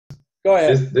Go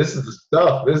ahead. This is the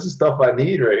stuff. This is stuff I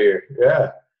need right here.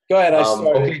 Yeah. Go ahead. I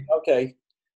started. Okay. Okay.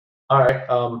 All right.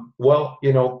 Well,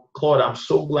 Claude, I'm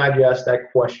so glad you asked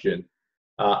that question.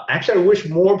 Actually, I wish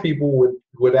more people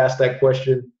would ask that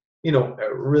question,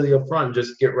 really upfront,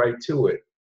 just get right to it.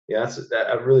 Yeah,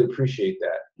 I really appreciate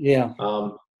that. Yeah.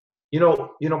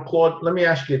 Claude, let me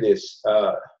ask you this.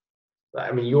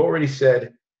 I mean, you already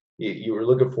said you were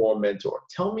looking for a mentor.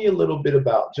 Tell me a little bit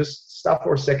about, just stop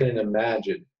for a second and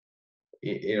imagine,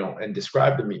 and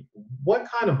describe to me what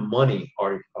kind of money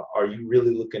are you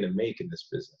really looking to make in this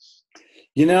business?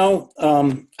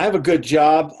 I have a good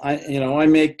job. I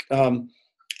make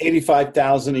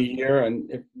 85,000 a year,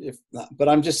 and but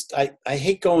I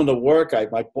hate going to work.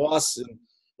 My boss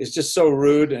is just so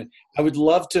rude, and I would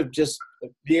love to just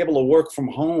be able to work from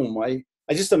home. I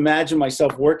just imagine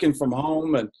myself working from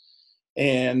home,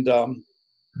 and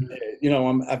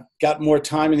I've got more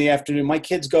time in the afternoon. My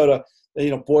kids go to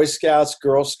Boy Scouts,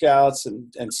 Girl Scouts,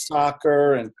 and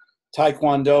soccer and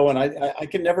Taekwondo, and I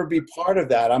can never be part of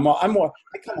that. I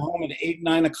come home at 8,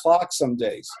 9 o'clock some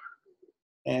days,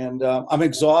 and I'm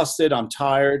exhausted. I'm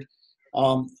tired.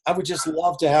 I would just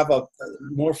love to have a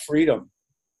more freedom.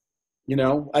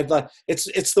 I'd like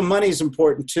it's the money's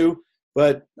important too,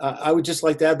 but I would just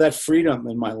like to have that freedom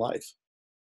in my life.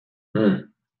 Hmm.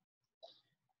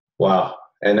 Wow.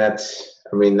 And that's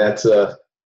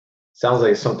sounds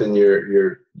like something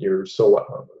you're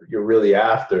really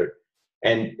after.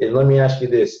 And let me ask you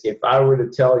this: if I were to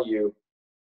tell you,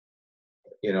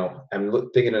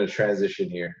 thinking of a transition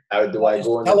here. Do I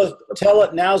go into Tell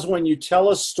it. Now's when you tell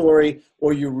a story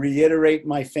or you reiterate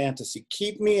my fantasy.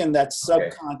 Keep me in that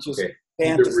subconscious okay. Keep it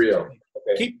fantasy. real.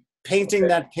 Okay. Keep painting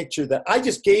that picture that I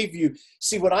just gave you.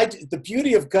 See what I do. The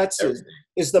beauty of Guts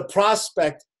is the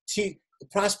prospect. The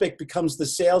prospect becomes the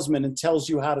salesman and tells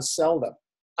you how to sell them.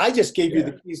 I just gave you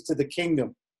the keys to the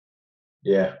kingdom.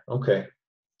 Yeah. Okay.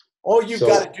 All you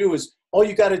got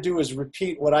to do is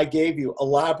repeat what I gave you.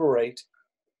 Elaborate,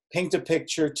 paint a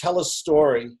picture, tell a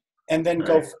story, and then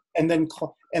and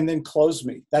then close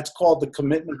me. That's called the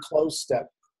commitment close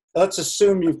step. Let's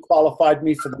assume you've qualified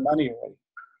me for the money already.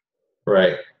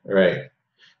 Right. Right.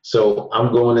 So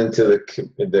I'm going into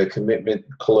the commitment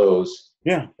close.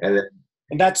 Yeah.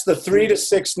 And that's the 3 to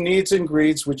 6 needs and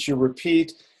greeds, which you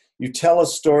repeat. You tell a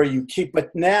story, you keep.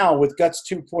 But now with Guts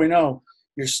 2.0,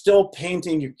 you're still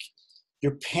painting.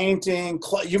 You're painting.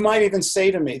 You might even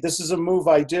say to me, "This is a move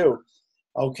I do."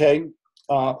 Okay,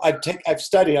 I've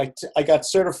studied. I got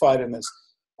certified in this.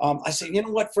 I say, you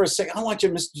know what? For a second, I want you,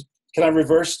 Mr. Can I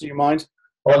reverse? Do you mind?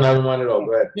 Oh, never mind at all.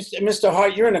 Go ahead, Mr.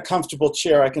 Hart. You're in a comfortable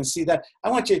chair. I can see that.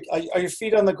 I want you. Are your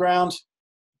feet on the ground?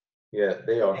 Yeah,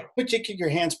 they are. Put your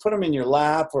hands. Put them in your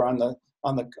lap or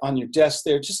on your desk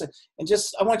there.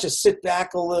 I want you to sit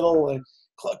back a little and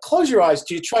close your eyes.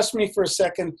 Do you trust me for a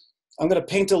second? I'm going to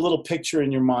paint a little picture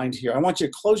in your mind here. I want you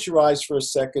to close your eyes for a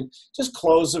second. Just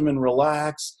close them and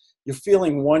relax. You're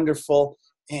feeling wonderful.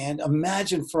 And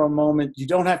imagine for a moment, you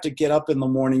don't have to get up in the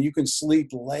morning. You can sleep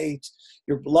late.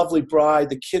 Your lovely bride,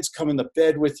 the kids come in the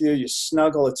bed with you. You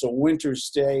snuggle. It's a winter's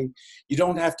day. You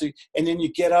don't have to. And then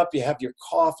you get up, you have your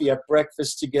coffee, you have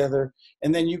breakfast together.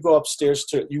 And then you go upstairs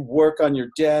you work on your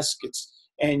desk.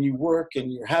 And you work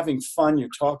and you're having fun. You're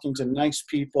talking to nice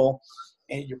people.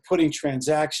 And you're putting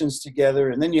transactions together,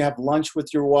 and then you have lunch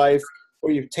with your wife,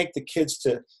 or you take the kids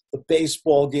to the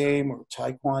baseball game or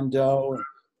Taekwondo. And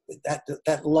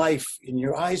that life in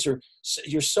your eyes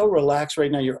you're so relaxed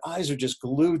right now. Your eyes are just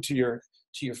glued to your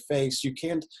face.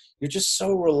 You're just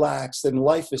so relaxed, and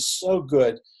life is so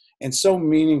good and so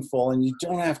meaningful, and you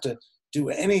don't have to do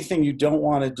anything you don't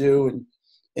want to do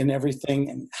and everything.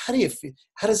 And how do you feel?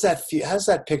 How does that feel? How does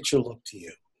that picture look to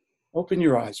you? Open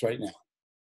your eyes right now.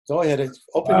 Go ahead.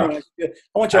 Open your eyes.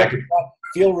 I want you to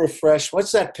feel refreshed.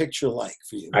 What's that picture like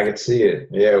for you? I could see it.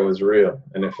 Yeah, it was real,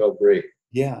 and it felt great.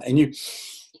 Yeah, and you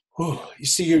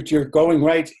see you're going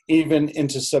right even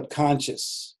into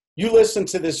subconscious. You listen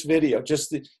to this video,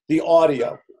 just the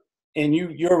audio, and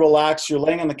you're relaxed. You're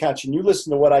laying on the couch, and you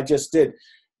listen to what I just did.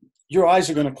 Your eyes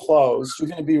are going to close. You're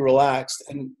going to be relaxed,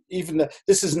 and even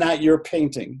this is not your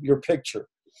painting, your picture,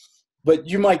 but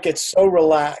you might get so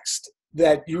relaxed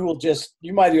that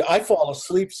I fall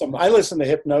asleep. I listen to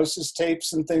hypnosis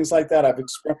tapes and things like that. I've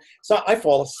experienced. So I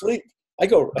fall asleep. I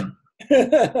go,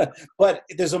 but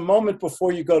there's a moment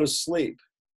before you go to sleep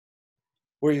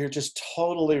where you're just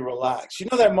totally relaxed. You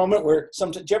know that moment where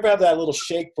do you ever have that little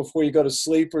shake before you go to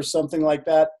sleep or something like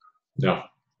that? No.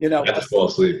 I have to fall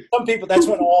asleep. Some people, that's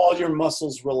when all your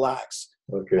muscles relax.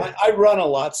 Okay. I run a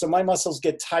lot, so my muscles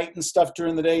get tight and stuff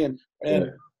during the day,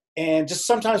 and just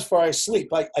sometimes before I sleep,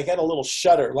 I get a little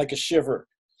shudder, like a shiver.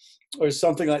 or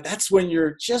something like that's when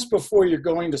you're just before you're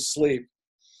going to sleep,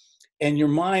 and your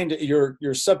mind, your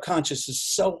subconscious is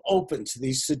so open to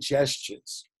these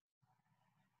suggestions.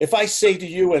 If I say to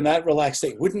you in that relaxed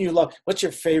state, wouldn't you love, what's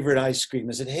your favorite ice cream?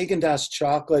 Is it Haagen-Dazs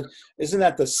chocolate? Isn't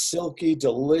that the silky,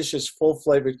 delicious,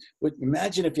 full-flavored?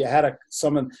 Imagine if you had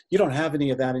someone, you don't have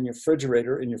any of that in your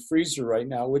refrigerator, in your freezer right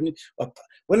now, wouldn't you?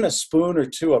 Wouldn't a spoon or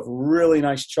two of really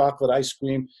nice chocolate ice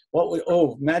cream,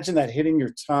 imagine that hitting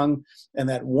your tongue and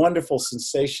that wonderful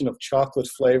sensation of chocolate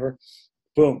flavor.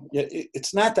 Boom.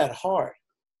 It's not that hard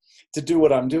to do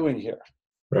what I'm doing here.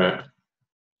 Right.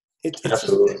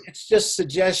 Absolutely. It's just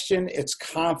suggestion. It's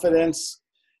confidence,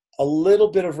 a little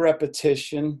bit of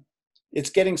repetition. It's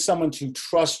getting someone to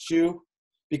trust you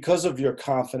because of your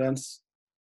confidence.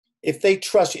 If they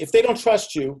trust you, if they don't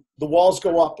trust you, the walls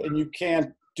go up and you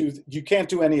can't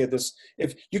do any of this.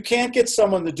 If you can't get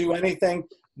someone to do anything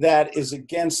that is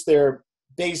against their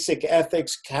basic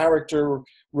ethics, character,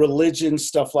 religion,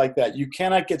 stuff like that, you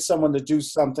cannot get someone to do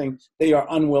something they are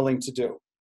unwilling to do.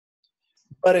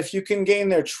 But if you can gain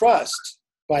their trust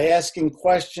by asking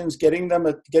questions, getting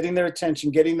their attention,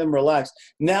 getting them relaxed,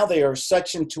 now they are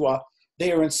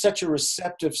in such a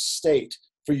receptive state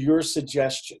for your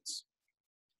suggestions.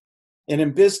 And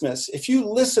in business, if you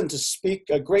listen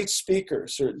to great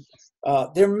speakers,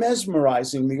 they're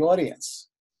mesmerizing the audience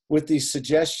with these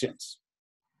suggestions.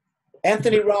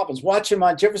 Anthony Robbins, watch him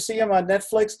did you ever see him on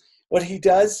Netflix? What he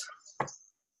does?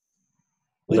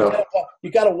 No.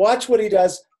 You got to watch what he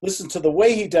does, listen to the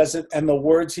way he does it, and the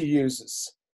words he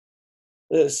uses.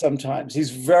 Sometimes he's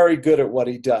very good at what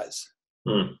he does.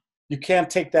 You can't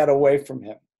take that away from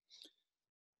him.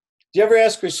 Do you ever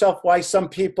ask yourself why some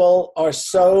people are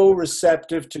so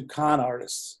receptive to con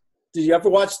artists? Did you ever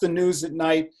watch the news at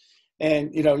night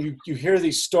and you hear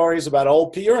these stories about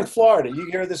old people? You're in Florida. You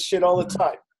hear this shit all the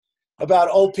time about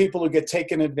old people who get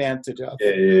taken advantage of.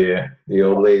 Yeah. The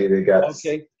old lady that got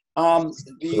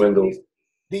swindled.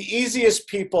 The easiest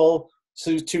people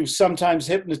to sometimes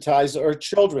hypnotize are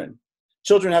children.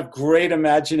 Children have great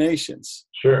imaginations.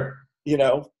 Sure.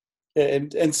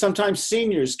 And sometimes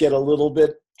seniors get a little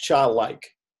bit childlike.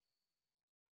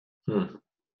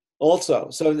 Also,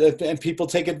 and people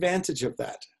take advantage of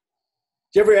that.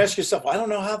 Do you ever ask yourself, I don't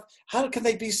know how can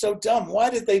they be so dumb? Why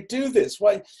did they do this?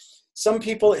 Why? Some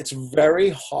people, it's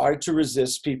very hard to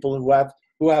resist people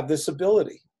who have this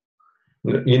ability.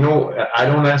 I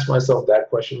don't ask myself that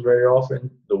question very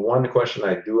often. The one question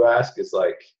I do ask is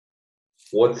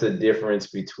what's the difference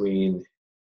between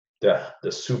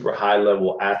the super high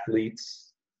level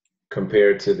athletes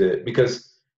compared to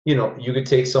because you could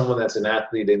take someone that's an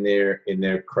athlete in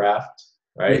their craft,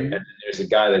 right? Mm-hmm. And then there's a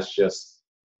guy that's just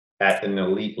at an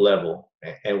elite level.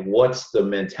 And what's the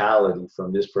mentality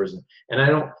from this person? And I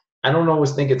don't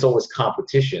always think it's always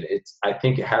competition. I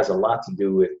think it has a lot to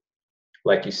do with,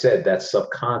 like you said, that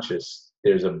subconscious.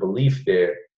 There's a belief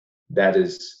there that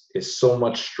is so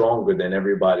much stronger than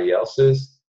everybody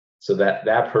else's, so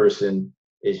that person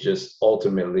is just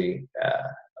ultimately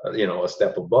a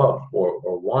step above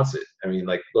or wants it. I mean,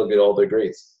 look at all the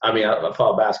greats. I mean, I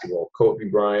follow basketball. Kobe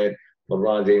Bryant,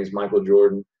 LeBron James, Michael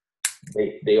Jordan.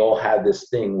 They all had this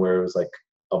thing where it was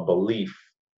a belief,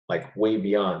 way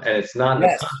beyond, and it's not in the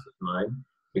conscious mind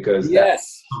because that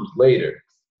comes later.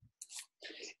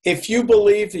 If you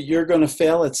believe that you're going to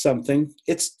fail at something,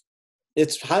 it's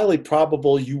highly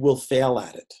probable you will fail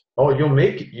at it. Oh, you'll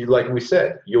make it. Like we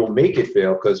said, you'll make it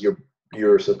fail because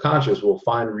your subconscious will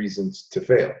find reasons to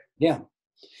fail. Yeah.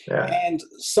 And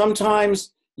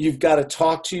sometimes you've got to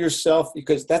talk to yourself,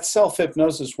 because that's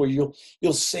self-hypnosis where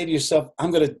you'll say to yourself, I'm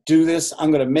going to do this.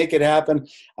 I'm going to make it happen.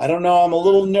 I don't know. I'm a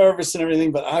little nervous and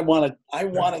everything, but I want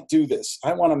to do this.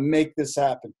 I want to make this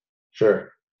happen.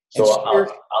 Sure. So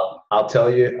I'll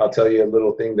tell you a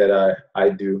little thing that I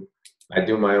do. I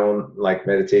do my own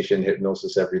meditation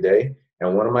hypnosis every day.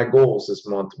 And one of my goals this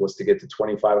month was to get to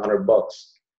 $2,500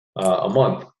 a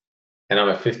month. And I'm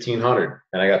at 1,500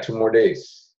 and I got 2 more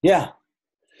days. Yeah.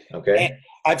 Okay. And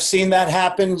I've seen that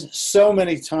happen so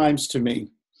many times to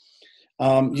me.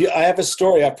 I have a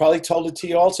story. I probably told it to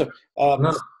you also.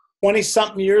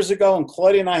 20-something years ago, and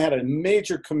Claude and I had a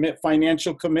major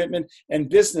financial commitment, and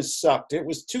business sucked. It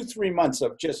was 2-3 months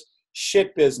of just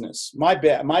shit business. My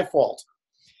bad, my fault.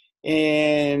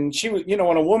 And she was, when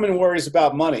a woman worries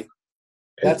about money,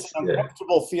 that's an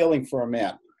uncomfortable feeling for a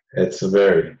man. It's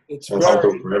very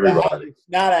uncomfortable for everybody. It's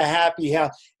not a happy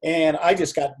house. And I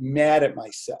just got mad at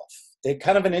myself.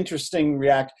 Kind of an interesting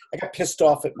reaction. I got pissed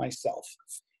off at myself.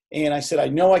 And I said, I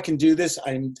know I can do this.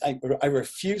 I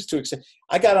refuse to accept.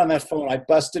 I got on that phone. I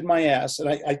busted my ass. And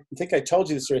I think I told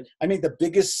you this already. I made the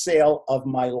biggest sale of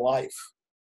my life.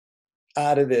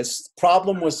 out of this.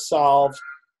 Problem was solved,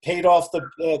 paid off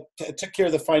took care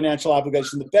of the financial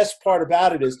obligation. The best part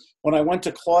about it is when I went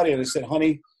to Claudia and I said,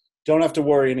 honey, don't have to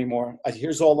worry anymore.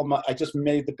 Here's all the money. I just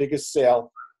made the biggest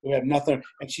sale. We have nothing.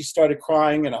 And she started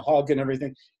crying and a hug and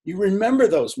everything. You remember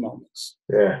those moments.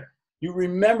 Yeah. You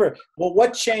remember, well,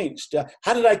 what changed?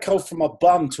 How did I go from a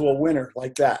bum to a winner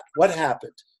like that? What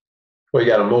happened? Well, you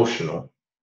got emotional.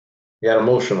 You got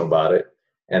emotional about it.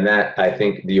 And that, I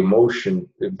think the emotion,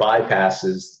 it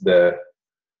bypasses the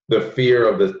fear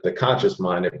of the conscious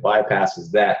mind. It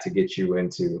bypasses that to get you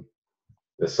into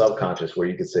the subconscious where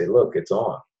you could say, look, it's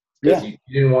on. Because you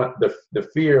didn't want, the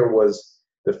fear was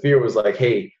like,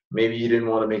 hey, maybe you didn't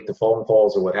want to make the phone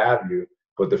calls or what have you,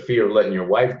 but the fear of letting your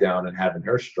wife down and having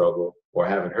her struggle or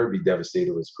having her be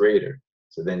devastated was greater.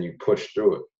 So then you push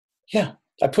through it. Yeah,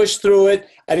 I pushed through it.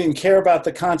 I didn't care about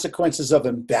the consequences of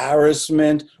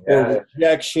embarrassment or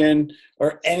rejection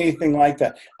or anything like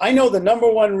that. I know the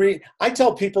number one I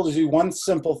tell people to do one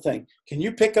simple thing. Can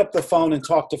you pick up the phone and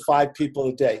talk to 5 people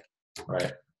a day?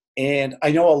 Right. And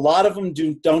I know a lot of them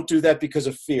don't do that because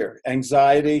of fear,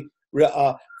 anxiety,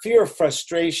 fear of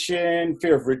frustration,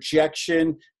 fear of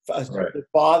rejection,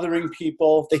 bothering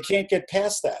people. They can't get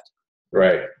past that.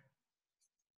 Right.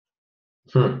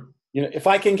 You know, if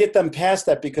I can get them past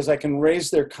that because I can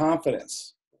raise their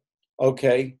confidence,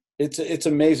 okay, it's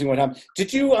amazing what happens.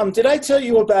 Did I tell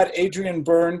you about Adrian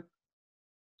Byrne?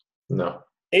 No.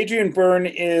 Adrian Byrne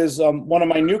is one of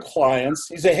my new clients.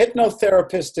 He's a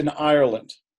hypnotherapist in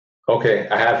Ireland. Okay,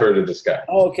 I have heard of this guy.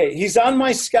 Okay, he's on my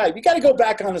Skype. You got to go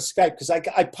back on the Skype because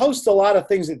I post a lot of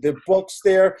things. There are books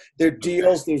there, there are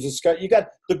deals. There's a Skype.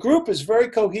 The group is very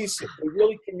cohesive. They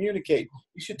really communicate.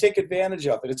 You should take advantage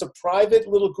of it. It's a private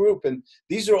little group, and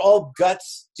these are all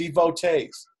G.U.T.S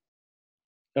devotees.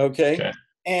 Okay?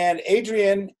 And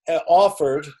Adrian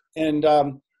offered, and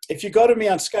if you go to me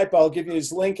on Skype, I'll give you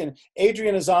his link. And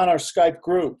Adrian is on our Skype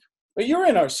group. But you're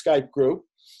in our Skype group,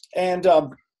 and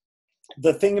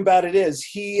the thing about it is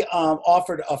he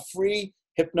offered a free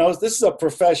hypnosis. This is a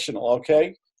professional,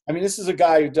 okay? I mean, this is a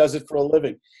guy who does it for a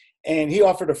living. And he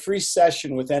offered a free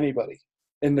session with anybody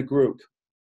in the group.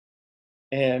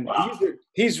 And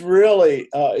he's really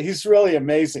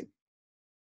amazing.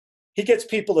 He gets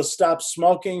people to stop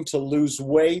smoking, to lose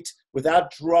weight without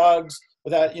drugs,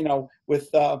 without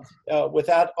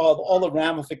all the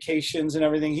ramifications and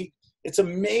everything. It's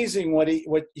amazing what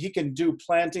he can do,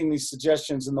 planting these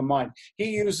suggestions in the mind.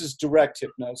 He uses direct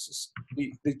hypnosis,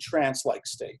 the trance-like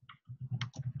state.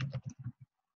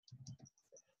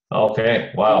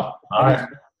 Okay. Wow. All right.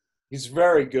 He's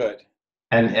very good.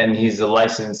 And he's a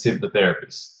licensed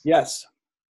hypnotherapist. Yes.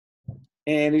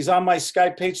 And he's on my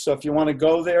Skype page, so if you want to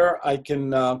go there, I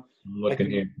can. I'm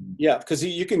looking here. Yeah, because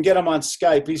you can get him on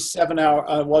Skype. He's 7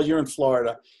 hours. Well, you're in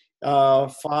Florida.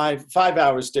 5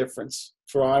 hours difference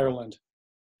for Ireland.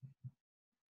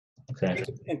 Okay.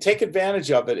 And take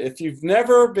advantage of it. If you've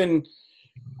never been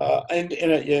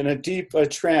in a deep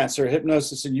trance or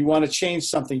hypnosis and you want to change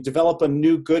something, develop a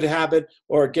new good habit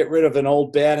or get rid of an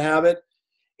old bad habit,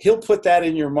 he'll put that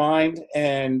in your mind.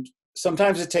 And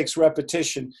sometimes it takes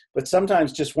repetition, but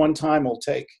sometimes just one time will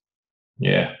take.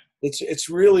 Yeah. When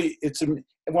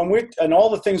and all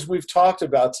the things we've talked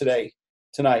about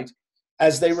tonight,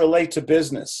 as they relate to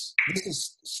business. This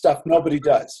is stuff nobody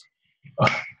does.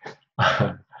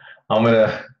 Do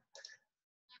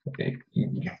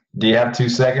you have 2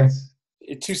 seconds?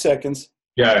 2 seconds.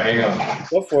 Yeah, hang on.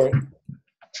 Go for it.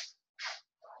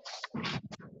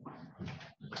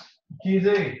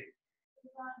 Keezy,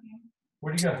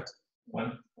 where'd you go?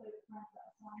 When?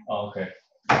 Oh, okay.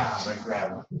 I'm gonna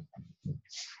grab him.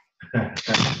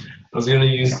 I was gonna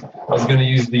use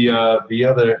the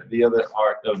other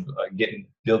art of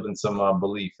building some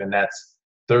belief, and that's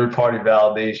third-party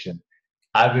validation.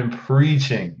 I've been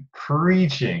preaching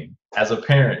as a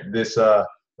parent this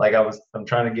I'm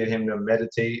trying to get him to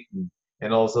meditate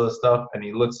and all this other stuff, and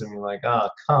he looks at me like, oh,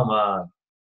 come on,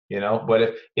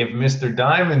 But if Mr.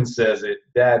 Diamond says it,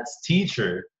 Dad's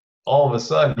teacher, all of a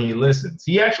sudden he listens.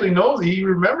 He actually knows. He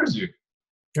remembers you.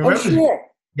 He remembers you.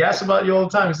 He asks about you all the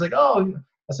time. He's like, oh,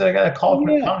 I said I got a call from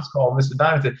a conference call. Mr.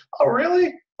 Diamond said, oh,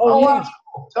 really? Oh, wow.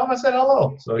 Tell him I said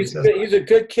hello. So he's a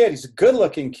good kid. He's a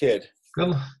good-looking kid.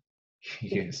 Good.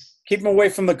 He is. Keep him away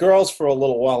from the girls for a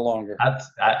little while longer.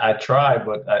 I try,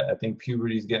 but I think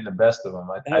puberty's getting the best of him.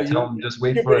 I tell him just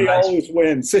wait for a nice. Always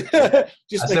wins. I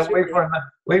said wait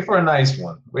for a nice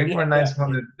one. Wait for a nice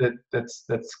one that's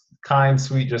kind,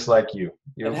 sweet, just like you.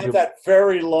 And have that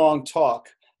very long talk.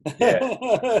 Yeah,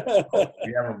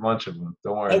 we have a bunch of them.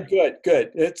 Don't worry. Oh, good.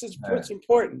 It's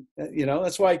important.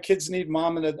 That's why kids need a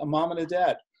mom and a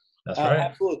dad. That's right.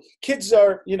 Absolutely. Kids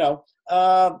are,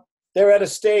 they're at a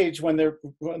stage when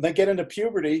they get into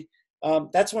puberty.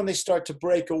 That's when they start to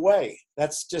break away.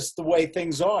 That's just the way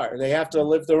things are. They have to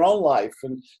live their own life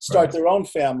and start Right. their own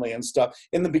family and stuff.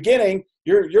 In the beginning,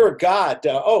 you're a god.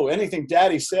 Anything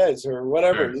daddy says or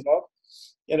whatever,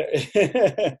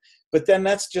 Sure. But then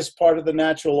that's just part of the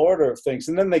natural order of things.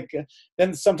 And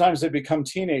then sometimes they become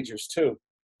teenagers too.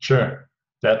 Sure.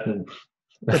 That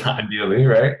ideally,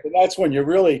 right? And that's when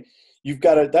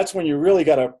that's when you really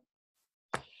got to,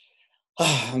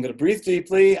 I'm going to breathe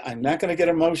deeply. I'm not going to get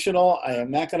emotional. I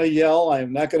am not going to yell. I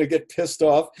am not going to get pissed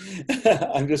off.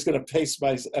 I'm just going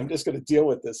to I'm just going to deal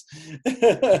with this.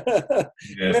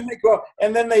 Yeah.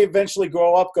 And then they eventually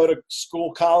grow up, go to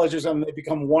school, colleges, and they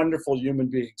become wonderful human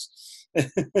beings.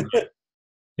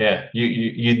 Yeah.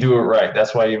 You do it right.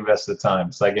 That's why you invest the time.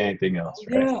 It's like anything else,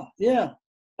 right? Yeah,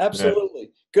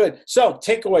 absolutely. Good. So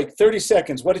takeaway, 30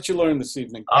 seconds. What did you learn this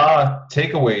evening?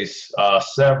 Takeaways,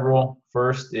 several.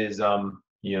 First is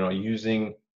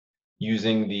using the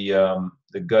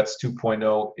G.U.T.S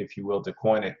 2.0, if you will, to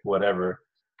coin it, whatever.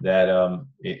 That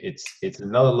it's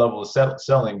another level of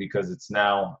selling, because it's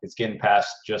getting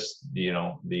past just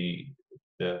the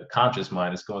conscious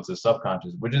mind. It's going to the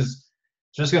subconscious, which is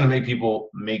just going to make people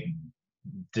make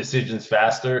decisions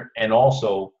faster, and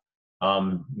also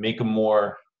make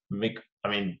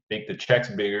the checks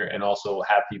bigger, and also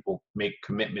have people make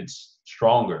commitments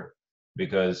stronger,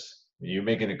 because you're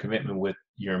making a commitment with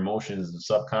your emotions and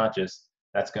subconscious.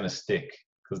 That's going to stick,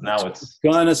 because now it's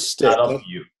Gonna stick. not up to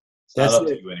you. It's not That's up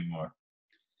to it. you anymore.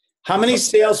 How many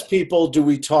salespeople do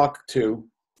we talk to,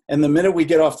 and the minute we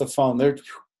get off the phone, they're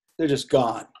just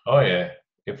gone? Oh yeah,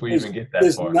 if we even get that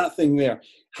There's far. nothing there.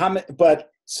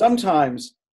 But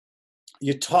sometimes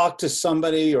you talk to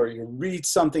somebody, or you read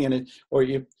something, or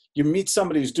you meet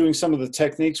somebody who's doing some of the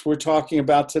techniques we're talking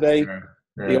about today,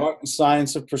 Sure. the art and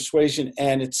science of persuasion,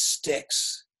 and it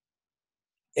sticks.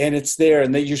 And it's there,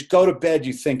 and then you go to bed,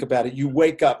 you think about it, you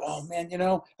wake up, oh man,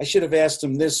 I should have asked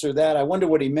him this or that. I wonder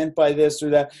what he meant by this or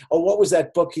that. Oh, what was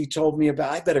that book he told me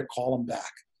about? I better call him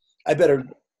back. I better,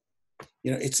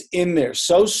 it's in there,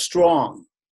 so strong.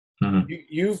 Mm-hmm.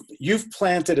 You've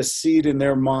planted a seed in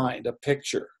their mind, a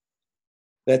picture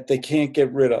that they can't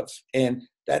get rid of. And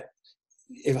that,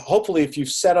 hopefully, if you've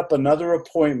set up another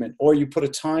appointment, or you put a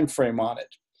time frame on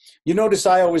it. You notice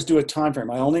I always do a time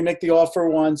frame. I only make the offer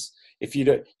once. If you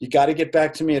got to get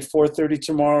back to me at 4:30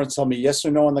 tomorrow and tell me yes or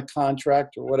no on the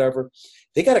contract or whatever.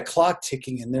 They got a clock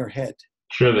ticking in their head.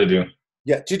 Sure they do.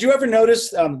 Yeah. Did you ever notice?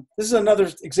 This is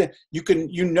another example.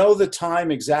 You know the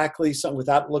time exactly,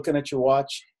 without looking at your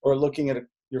watch or looking at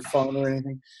your phone or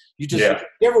anything. You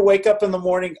ever wake up in the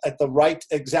morning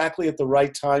exactly at the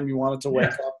right time you wanted to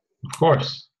wake up? Of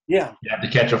course. Yeah. You have to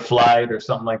catch a flight or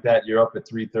something like that. You're up at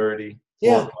 3:30.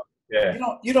 Yeah. Yeah.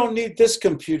 You don't need this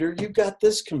computer. You got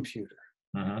this computer.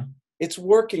 Mm-hmm. It's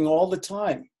working all the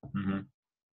time. Mm-hmm.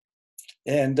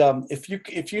 And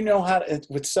if you know how to,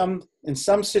 in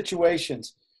some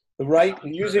situations,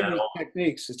 using these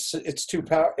techniques,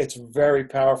 it's very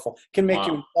powerful. Can make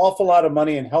you an awful lot of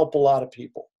money and help a lot this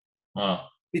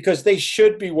because they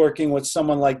should be working with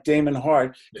someone like Damon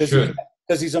Hart, because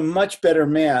he's a much better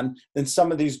man than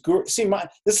some of these gurus. See,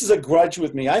 this is a grudge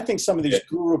with me. I think some of these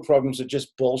guru programs are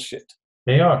just bullshit.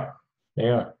 They are.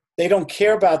 They don't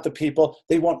care about the people.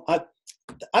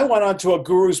 I went onto a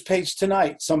guru's page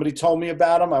tonight. Somebody told me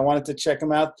about them. I wanted to check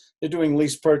them out. They're doing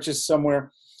lease purchase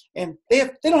somewhere, and they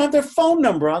don't have their phone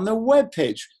number on their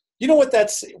webpage. You know what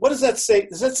what does that say?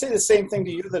 Does that say the same thing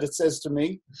to you that it says to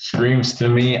me? Screams to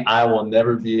me, I will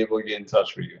never be able to get in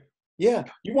touch with you. Yeah,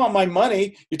 you want my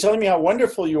money. You're telling me how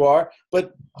wonderful you are,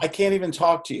 but I can't even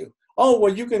talk to you. Oh,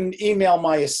 well, you can email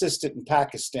my assistant in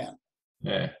Pakistan.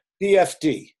 Yeah.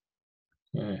 BFD.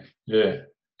 Yeah.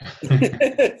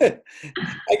 I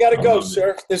got to go,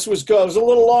 sir. This was good. It was a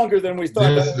little longer than we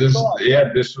thought.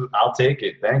 I'll take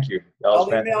it. Thank you.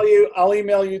 I'll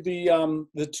email you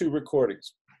the 2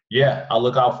 recordings. Yeah, I'll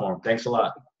look out for them. Thanks a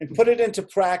lot. And put it into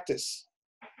practice.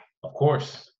 Of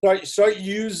course. Start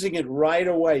using it right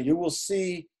away. You will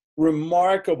see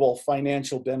remarkable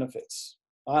financial benefits.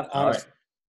 All right.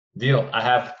 Deal. I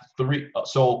have 3.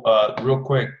 So real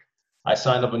quick, I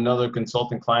signed up another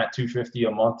consulting client, $250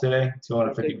 a month today,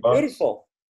 $250. Beautiful.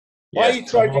 Why are you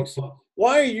charging so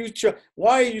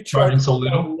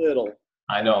little?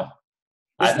 I know.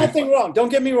 There's nothing wrong. Don't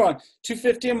get me wrong.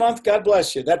 $250 a month, God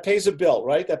bless you. That pays a bill,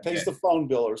 right? That pays the phone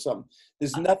bill or something.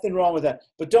 There's nothing wrong with that.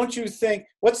 But don't you think,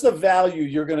 what's the value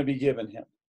you're going to be giving him?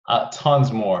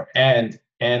 Tons more. And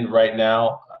right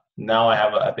now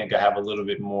I think I have a little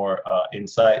bit more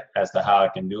insight as to how I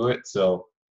can do it. So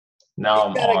Now He's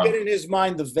I'm got to get armed. in his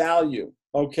mind the value,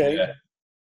 okay,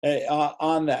 Yeah.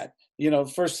 on that.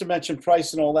 First to mention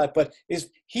price and all that, but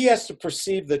he has to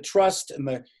perceive the trust and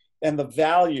the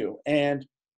value. And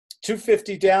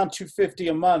 250 down, 250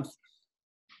 a month.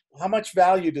 How much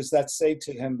value does that say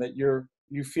to him that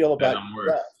you feel That about I'm worth.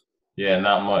 yourself? Yeah,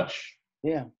 not much.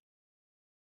 Yeah.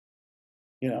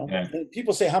 Yeah. And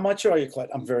people say, how much are you, Claude?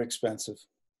 I'm very expensive.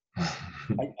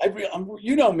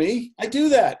 You know me. I do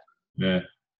that. Yeah.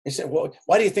 They said, well,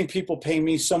 why do you think people pay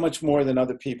me so much more than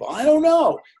other people? I don't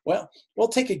know. Well, we'll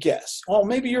take a guess. Well,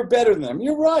 maybe you're better than them.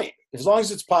 You're right. As long as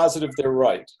it's positive, they're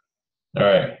right. All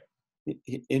right.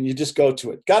 And you just go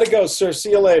to it. Got to go, sir.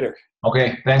 See you later.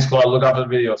 Okay. Thanks, Claude. Look out for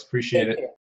the videos. Appreciate Take it. care.